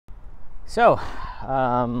So,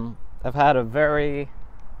 I've had a very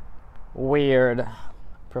weird,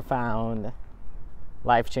 profound,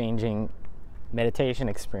 life-changing meditation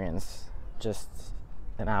experience just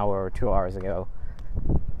an hour or 2 hours ago,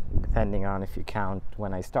 depending on if you count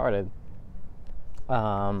when I started.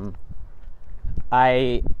 I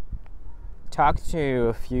talked to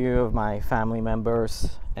a few of my family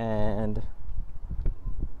members, and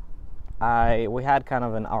we had kind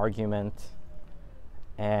of an argument,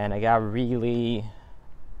 and I got really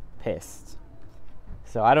pissed.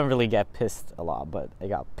 So I don't really get pissed a lot, but I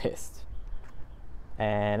got pissed.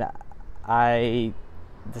 And I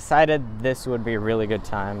decided this would be a really good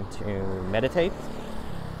time to meditate.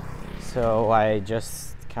 So I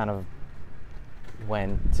just kind of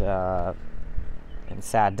went and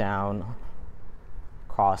sat down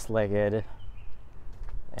cross-legged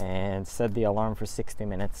and set the alarm for 60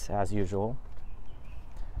 minutes as usual.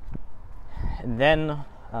 And then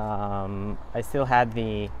I still had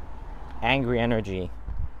the angry energy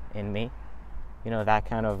in me, that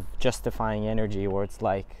kind of justifying energy where it's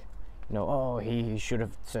like, oh, he should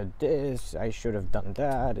have said this, I should have done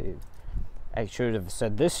that, I should have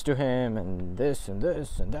said this to him, and this and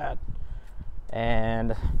this and that.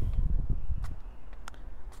 And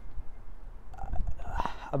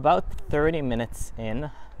about 30 minutes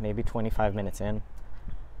in, maybe 25 minutes in,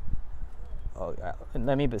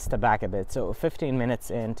 let me step back a bit. So 15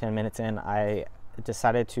 minutes in, 10 minutes in, I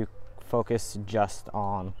decided to focus just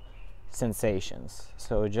on sensations.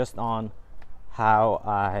 So just on how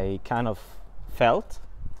I kind of felt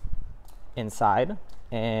inside.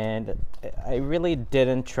 And I really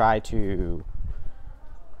didn't try to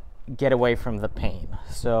get away from the pain.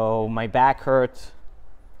 So my back hurt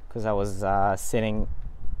because I was sitting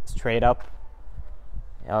straight up.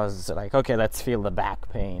 I was like, okay, let's feel the back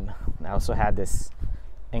pain. I also had this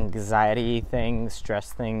anxiety thing,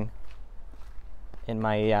 stress thing in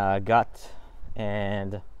my gut,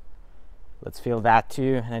 and let's feel that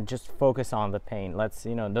too, and just focus on the pain. Let's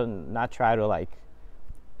not try to like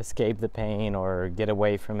escape the pain or get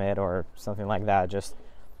away from it or something like that. Just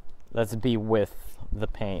let's be with the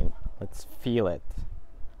pain, let's feel it.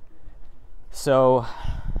 So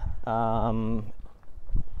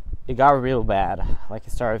it got real bad. Like, I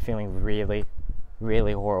started feeling really,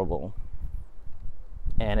 really horrible,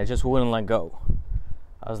 and I just wouldn't let go.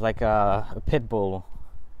 I was like a pit bull.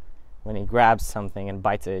 When he grabs something and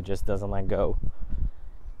bites it, it just doesn't let go.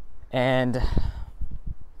 And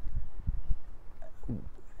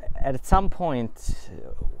at some point,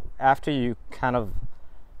 after you kind of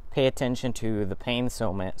pay attention to the pain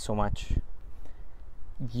so much,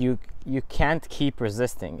 you can't keep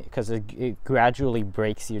resisting, because it gradually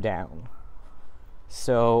breaks you down.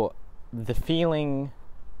 So the feeling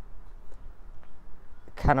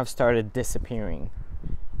kind of started disappearing,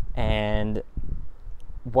 and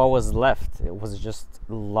what was left, it was just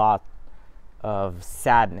a lot of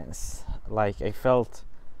sadness. Like, I felt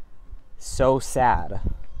so sad.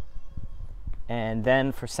 And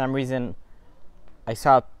then for some reason I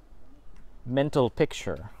saw a mental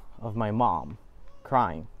picture of my mom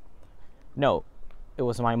crying. No, it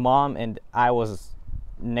was my mom, and I was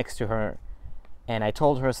next to her, and I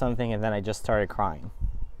told her something, and then I just started crying.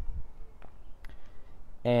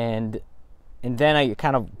 And then I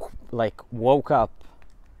kind of like woke up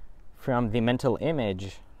from the mental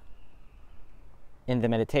image in the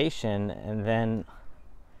meditation, and then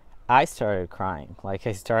I started crying. Like,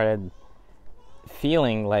 I started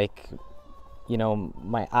feeling like,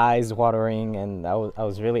 my eyes watering, and I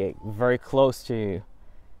was really very close to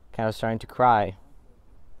kind of starting to cry.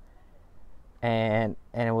 And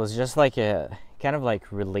it was just like a kind of like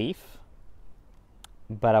relief,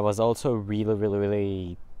 but I was also really, really,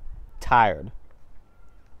 really tired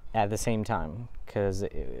at the same time, because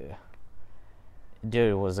it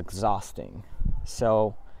was exhausting.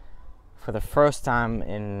 So for the first time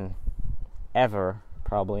in ever,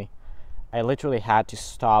 probably, I literally had to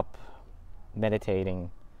stop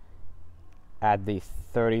meditating at the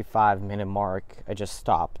 35-minute mark. I just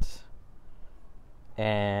stopped,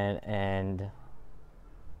 and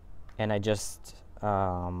I just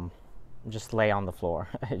lay on the floor.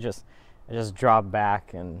 I just dropped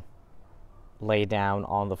back and lay down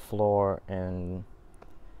on the floor, and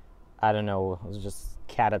I don't know, it was just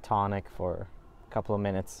catatonic for a couple of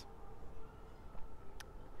minutes.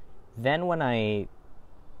 Then when I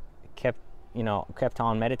kept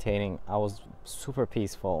on meditating, I was super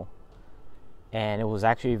peaceful, and it was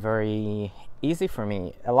actually very easy for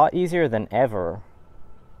me, a lot easier than ever,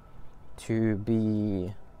 to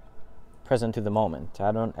be present to the moment.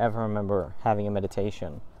 I don't ever remember having a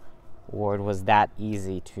meditation where it was that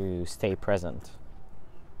easy to stay present.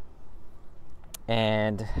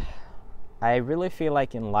 And I really feel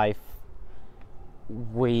like in life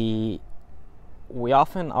we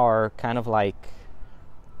often are kind of like,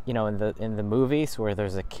 you know, in the movies where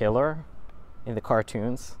there's a killer in the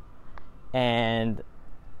cartoons, and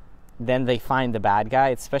then they find the bad guy.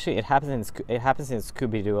 Especially it happens in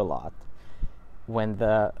Scooby-Doo a lot, when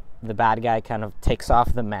the bad guy kind of takes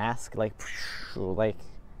off the mask, like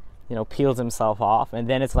you know, peels himself off, and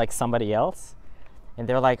then it's like somebody else, and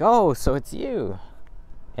they're like, oh, so it's you.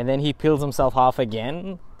 And then he peels himself off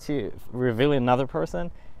again to reveal another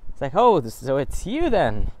person. It's like, oh, so it's you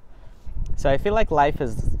then. So I feel like life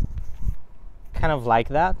is kind of like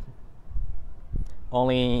that.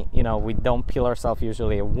 Only, you know, we don't peel ourselves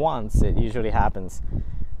usually at once. It usually happens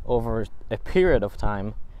over a period of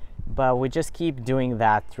time. But we just keep doing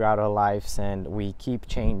that throughout our lives, and we keep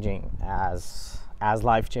changing as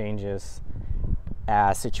life changes,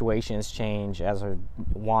 as situations change, as our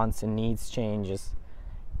wants and needs changes,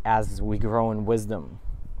 as we grow in wisdom.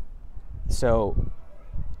 So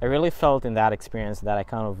I really felt in that experience that I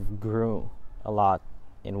kind of grew a lot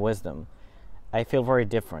in wisdom. I feel very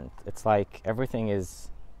different. It's like everything is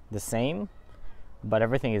the same, but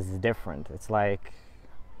everything is different. It's like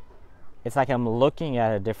I'm looking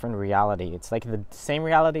at a different reality. It's like the same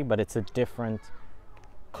reality, but it's a different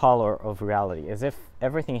color of reality, as if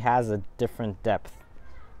everything has a different depth,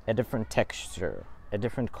 a different texture, a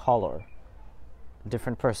different color,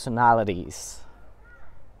 different personalities.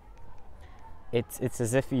 It's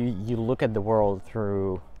as if you look at the world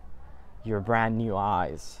through your brand new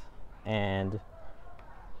eyes, and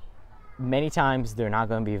many times they're not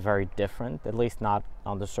going to be very different, at least not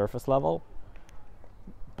on the surface level,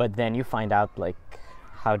 but then you find out like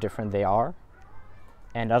how different they are,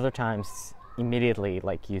 and other times immediately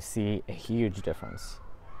like you see a huge difference.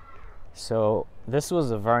 So this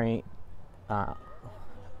was a very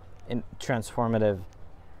transformative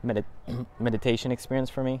meditation experience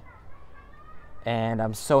for me, and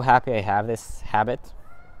I'm so happy I have this habit,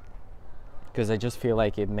 because I just feel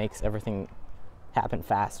like it makes everything happen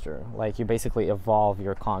faster. Like you basically evolve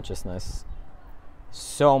your consciousness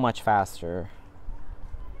so much faster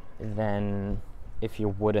than if you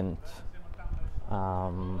wouldn't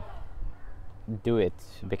do it,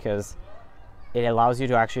 because it allows you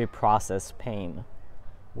to actually process pain.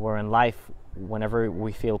 Where in life, whenever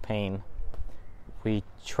we feel pain, we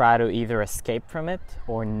try to either escape from it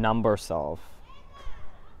or numb ourselves.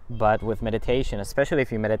 But with meditation, especially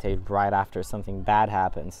if you meditate right after something bad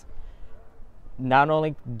happens, not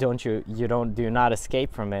only do not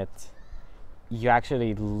escape from it, you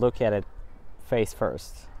actually look at it face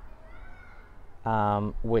first,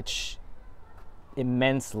 which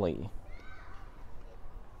immensely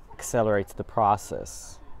accelerates the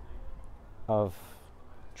process of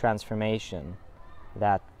transformation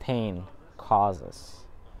that pain causes.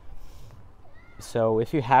 So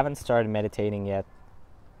if you haven't started meditating yet,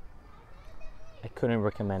 I couldn't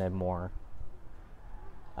recommend it more.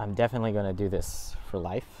 I'm definitely going to do this for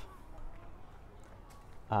life.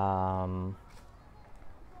 And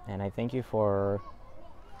I thank you for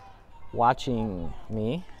watching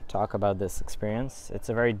me talk about this experience. It's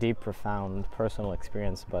a very deep, profound, personal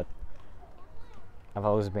experience, but I've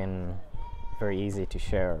always been very easy to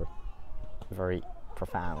share very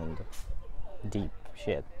profound, deep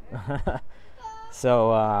shit.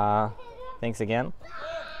 So thanks again.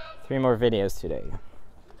 3 more videos today.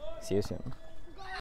 See you soon.